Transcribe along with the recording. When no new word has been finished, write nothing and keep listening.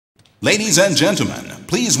Ladies and gentlemen,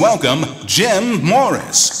 please welcome Jim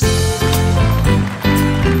Morris.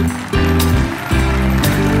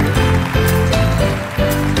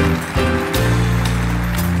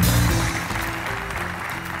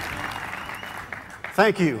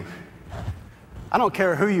 Thank you. I don't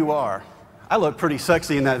care who you are. I look pretty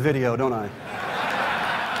sexy in that video, don't I?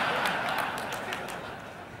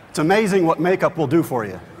 It's amazing what makeup will do for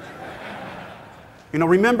you. You know,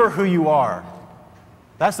 remember who you are.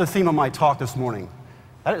 That's the theme of my talk this morning.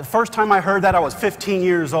 The first time I heard that, I was 15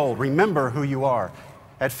 years old. Remember who you are.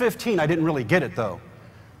 At 15, I didn't really get it, though.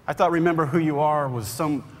 I thought remember who you are was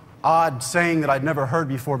some odd saying that I'd never heard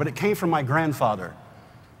before, but it came from my grandfather.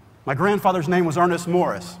 My grandfather's name was Ernest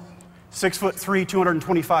Morris, 6'3",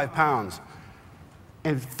 225 pounds,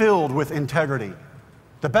 and filled with integrity.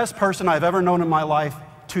 The best person I've ever known in my life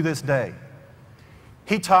to this day.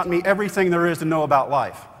 He taught me everything there is to know about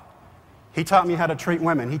life. He taught me how to treat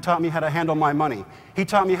women. He taught me how to handle my money. He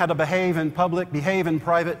taught me how to behave in public, behave in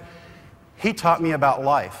private. He taught me about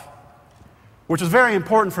life, which was very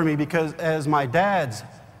important for me because as my dad's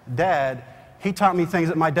dad, he taught me things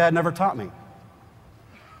that my dad never taught me.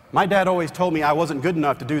 My dad always told me I wasn't good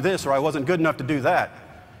enough to do this or I wasn't good enough to do that.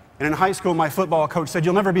 And in high school, my football coach said,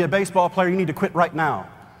 "You'll never be a baseball player. You need to quit right now.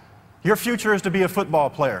 Your future is to be a football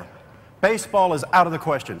player. Baseball is out of the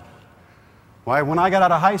question." Why, when I got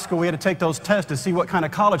out of high school, we had to take those tests to see what kind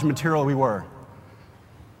of college material we were.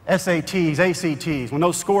 SATs, ACTs. When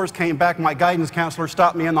those scores came back, my guidance counselor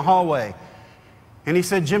stopped me in the hallway. And he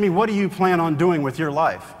said, "Jimmy, what do you plan on doing with your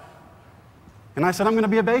life?" And I said, "I'm going to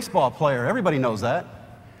be a baseball player. Everybody knows that."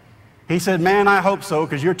 He said, "Man, I hope so,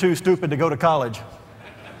 because you're too stupid to go to college."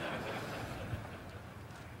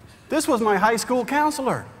 This was my high school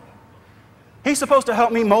counselor. He's supposed to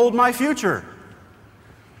help me mold my future.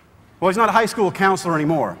 Well, he's not a high school counselor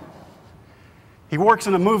anymore. He works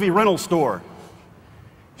in a movie rental store.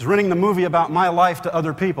 He's renting the movie about my life to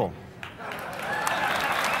other people.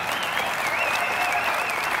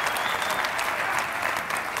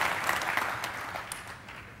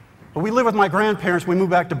 But we lived with my grandparents. We moved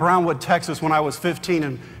back to Brownwood, Texas when I was 15.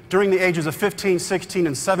 And during the ages of 15, 16,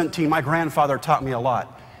 and 17, my grandfather taught me a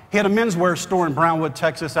lot. He had a menswear store in Brownwood,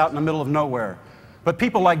 Texas, out in the middle of nowhere. But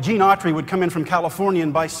people like Gene Autry would come in from California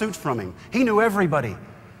and buy suits from him. He knew everybody.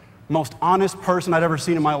 Most honest person I'd ever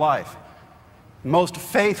seen in my life. Most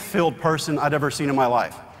faith-filled person I'd ever seen in my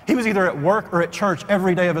life. He was either at work or at church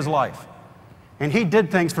every day of his life. And he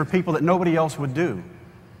did things for people that nobody else would do.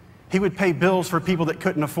 He would pay bills for people that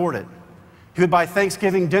couldn't afford it. He would buy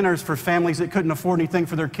Thanksgiving dinners for families that couldn't afford anything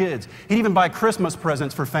for their kids. He'd even buy Christmas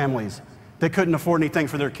presents for families that couldn't afford anything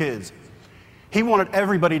for their kids. He wanted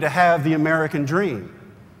everybody to have the American dream.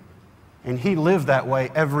 And he lived that way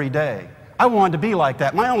every day. I wanted to be like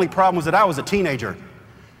that. My only problem was that I was a teenager.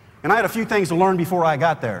 And I had a few things to learn before I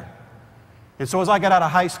got there. And so as I got out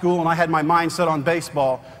of high school and I had my mind set on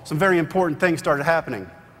baseball, some very important things started happening.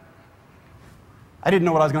 I didn't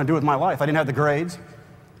know what I was going to do with my life. I didn't have the grades.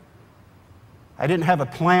 I didn't have a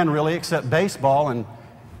plan really except baseball. And,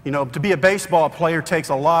 you know, to be a baseball player takes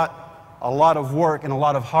a lot of work and a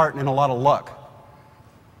lot of heart and a lot of luck.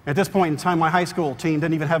 At this point in time, my high school team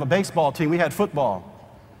didn't even have a baseball team. We had football.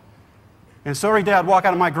 And so every day I'd walk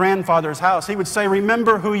out of my grandfather's house. He would say,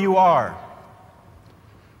 "Remember who you are.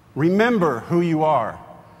 Remember who you are."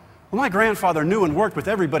 Well, my grandfather knew and worked with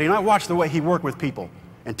everybody, and I watched the way he worked with people.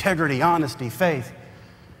 Integrity, honesty, faith.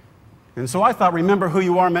 And so I thought remember who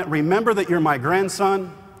you are meant remember that you're my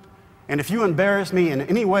grandson, and if you embarrass me in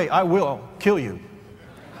any way, I will kill you.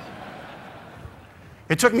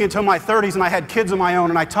 It took me until my 30s, and I had kids of my own,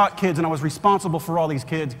 and I taught kids, and I was responsible for all these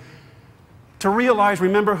kids, to realize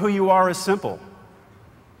remember who you are is simple.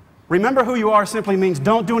 Remember who you are simply means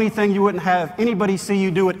don't do anything you wouldn't have anybody see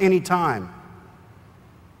you do at any time.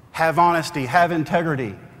 Have honesty, have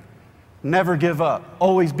integrity. Never give up.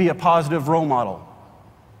 Always be a positive role model.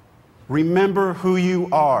 Remember who you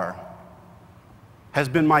are has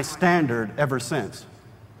been my standard ever since.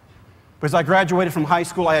 Because I graduated from high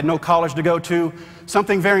school, I had no college to go to.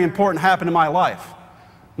 Something very important happened in my life.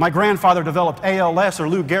 My grandfather developed ALS, or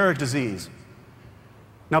Lou Gehrig's disease.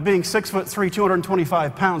 Now, being 6'3",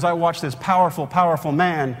 225 pounds, I watched this powerful, powerful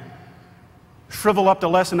man shrivel up to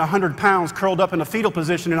less than 100 pounds, curled up in a fetal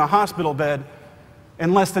position in a hospital bed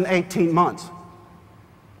in less than 18 months.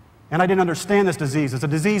 And I didn't understand this disease. It's a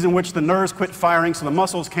disease in which the nerves quit firing, so the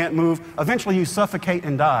muscles can't move. Eventually, you suffocate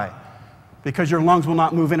and die because your lungs will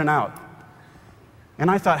not move in and out. And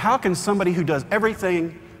I thought, how can somebody who does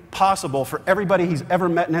everything possible for everybody he's ever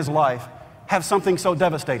met in his life have something so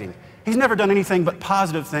devastating? He's never done anything but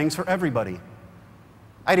positive things for everybody.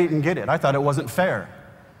 I didn't get it. I thought it wasn't fair.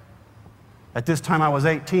 At this time, I was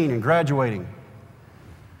 18 and graduating.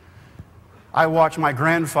 I watched my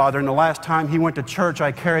grandfather, and the last time he went to church,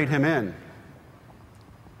 I carried him in. It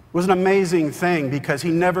was an amazing thing because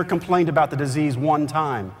he never complained about the disease one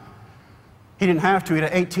time. He didn't have to. He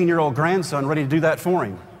had an 18-year-old grandson ready to do that for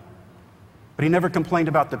him. But he never complained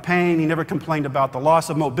about the pain. He never complained about the loss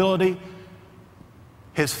of mobility.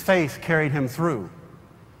 His faith carried him through.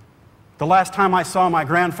 The last time I saw my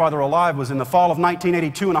grandfather alive was in the fall of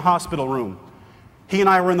 1982 in a hospital room. He and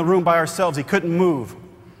I were in the room by ourselves. He couldn't move,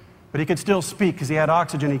 but he could still speak because he had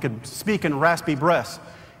oxygen. He could speak in raspy breaths.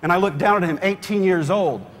 And I looked down at him, 18 years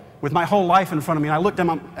old, with my whole life in front of me. And I looked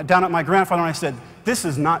down at my grandfather and I said, "This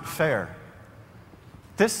is not fair.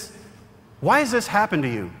 Why has this happened to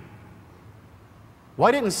you?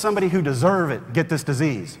 Why didn't somebody who deserved it get this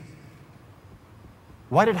disease?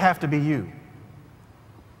 Why did it have to be you?"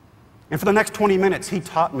 And for the next 20 minutes, he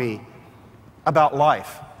taught me about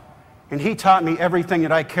life. And he taught me everything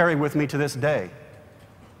that I carry with me to this day.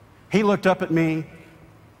 He looked up at me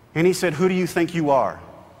and he said, "Who do you think you are?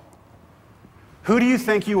 Who do you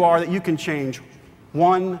think you are that you can change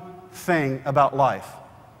one thing about life?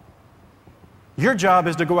 Your job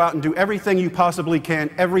is to go out and do everything you possibly can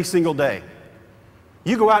every single day.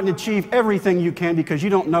 You go out and achieve everything you can because you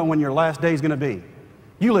don't know when your last day is going to be.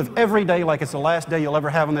 You live every day like it's the last day you'll ever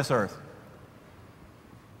have on this earth."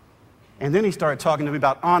 And then he started talking to me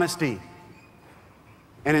about honesty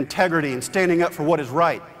and integrity and standing up for what is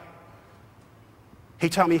right. He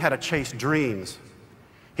taught me how to chase dreams.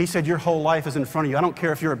 He said, "Your whole life is in front of you. I don't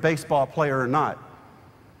care if you're a baseball player or not.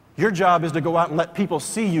 Your job is to go out and let people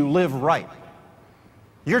see you live right.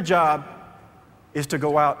 Your job is to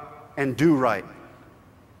go out and do right.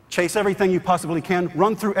 Chase everything you possibly can.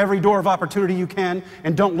 Run through every door of opportunity you can,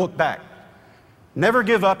 and don't look back. Never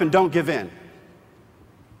give up and don't give in."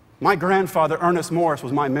 My grandfather, Ernest Morris,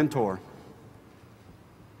 was my mentor.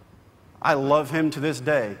 I love him to this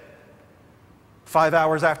day. 5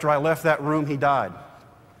 hours after I left that room, he died.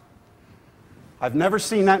 I've never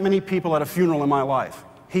seen that many people at a funeral in my life.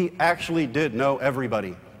 He actually did know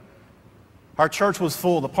everybody. Our church was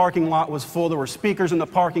full. The parking lot was full. There were speakers in the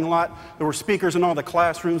parking lot. There were speakers in all the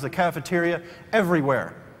classrooms, the cafeteria,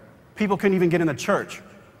 everywhere. People couldn't even get in the church.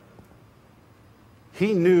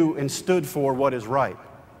 He knew and stood for what is right.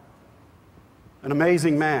 An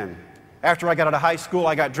amazing man. After I got out of high school,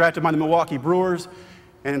 I got drafted by the Milwaukee Brewers,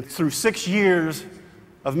 and through 6 years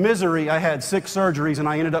of misery, I had 6 surgeries, and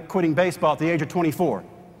I ended up quitting baseball at the age of 24.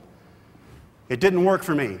 It didn't work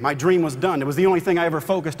for me. My dream was done. It was the only thing I ever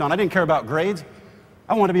focused on. I didn't care about grades.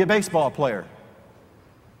 I wanted to be a baseball player.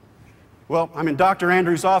 Well, I'm in Dr.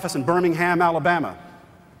 Andrews' office in Birmingham, Alabama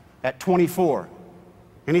at 24.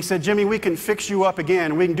 And he said, "Jimmy, we can fix you up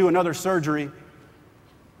again. We can do another surgery,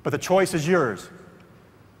 but the choice is yours.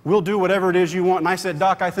 We'll do whatever it is you want." And I said,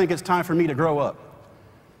 "Doc, I think it's time for me to grow up.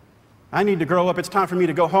 I need to grow up. It's time for me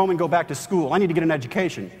to go home and go back to school. I need to get an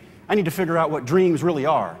education. I need to figure out what dreams really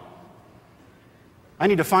are. I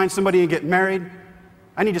need to find somebody and get married.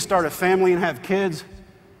 I need to start a family and have kids.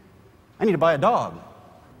 I need to buy a dog."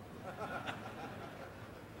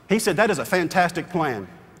 He said, "That is a fantastic plan.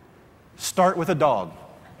 Start with a dog."